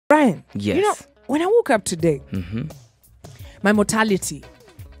Brian, Yes. you know, when I woke up today, my mortality,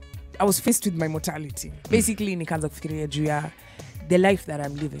 I was faced with my mortality. Basically, nikaanza kufikiria juu ya the life that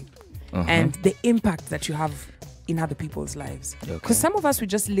I'm living and the impact that you have in other people's lives. Because some of us, we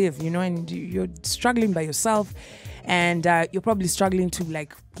just live, you know, and you're struggling by yourself, and you're probably struggling to,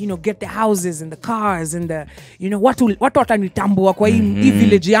 like, you know, get the houses and the cars and the, you know, watu watanitambua kwa hii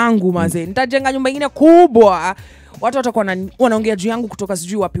village yangu maze, nitajenga nyumba ingine kubwa, watu watakuwa wanaongea juu yangu kutoka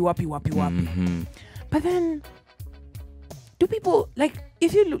sijui wapi. But then do people, like,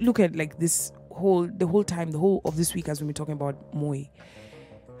 if you look at like the whole time, the whole of this week as we've been talking about Moi,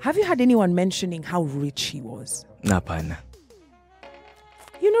 have you had anyone mentioning how rich he was? Napana.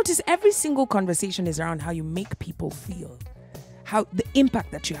 You notice every single conversation is around how you make people feel, how the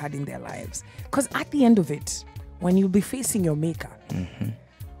impact that you had in their lives. Because at the end of it, when you'll be facing your maker,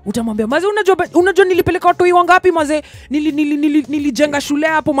 utamwambia maze, unajua nilipeleka watu wangapi maze, nilijenga shule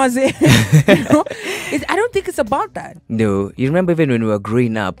hapo maze. You know? I don't think it's about that. No, you remember even when we were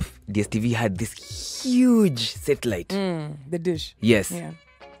growing up, DSTV had this huge satellite. The dish. Yes. Yeah.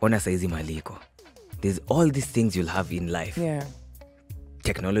 Ona saizi maliko. There's all these things you'll have in life. Yeah.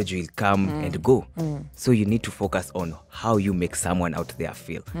 Technology will come and go. So you need to focus on how you make someone out there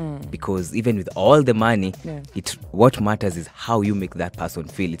feel. Because even with all the money, what matters is how you make that person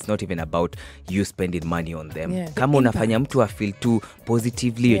feel. It's not even about you spending money on them. Yeah, Kama unafanya mtu feel too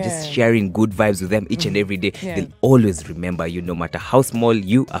positively, you're just sharing good vibes with them each and every day, they'll always remember you, no matter how small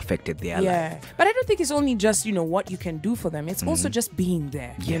you affected their life. But I don't think it's only just, you know, what you can do for them. It's also just being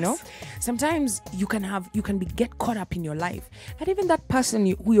there, you know? Sometimes you can get caught up in your life. And even that person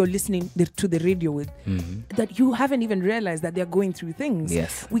who you're listening to the radio with, that you haven't even realized that they're going through things.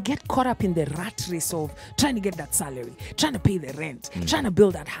 Yes. We get caught up in the rat race of trying to get that salary, trying to pay the rent, trying to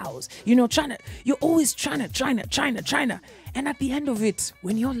build that house, you know, you're always trying to. And at the end of it,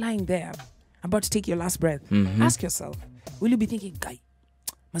 when you're lying there, about to take your last breath, ask yourself, will you be thinking, guy,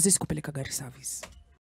 mazisi kupeleka gari service?